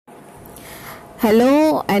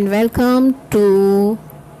Hello and welcome to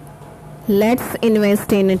Let's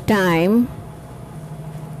Invest in Time.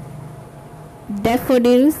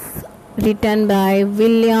 Daffodils, written by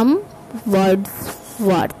William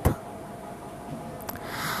Wordsworth.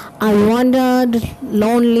 I wandered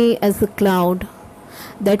lonely as a cloud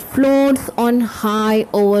that floats on high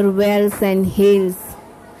over vales and hills,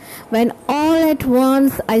 when all at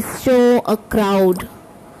once I saw a crowd,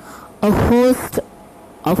 a host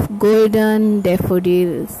of golden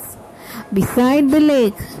daffodils beside the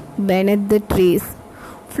lake, beneath the trees,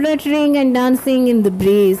 fluttering and dancing in the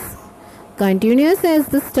breeze, continuous as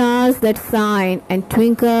the stars that shine and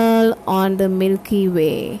twinkle on the Milky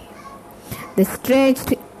Way. They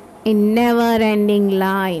stretched in never-ending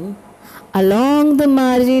line along the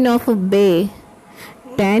margin of a bay.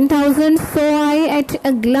 10,000 saw I at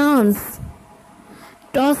a glance,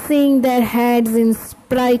 tossing their heads in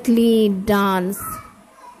sprightly dance.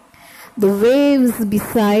 The waves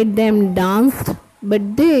beside them danced,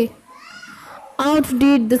 but they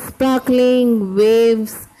outdid the sparkling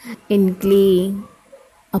waves in glee.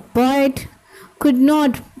 A poet could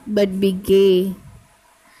not but be gay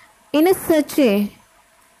in such a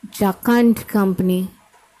jocund company.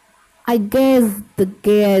 I guessed the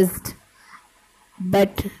gayest,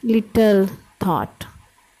 but little thought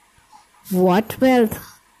what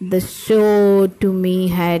wealth the show to me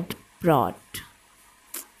had brought.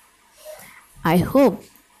 I hope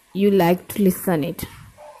you like to listen it.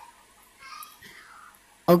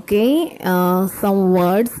 Okay, some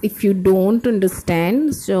words if you don't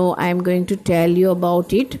understand, so I'm going to tell you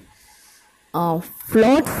about it.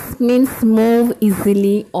 Floats means move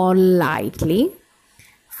easily or lightly.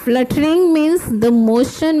 Fluttering means the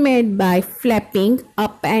motion made by flapping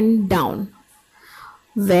up and down.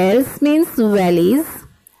 Vales means valleys.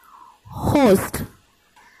 Host,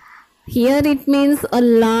 here it means a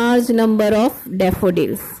large number of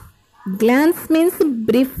daffodils. Glance means a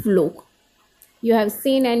brief look. You have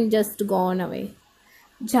seen and just gone away.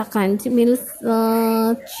 Jocund means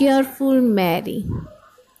cheerful, merry.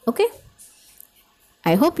 Okay?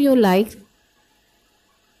 I hope you like.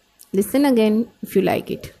 Listen again if you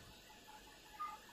like it.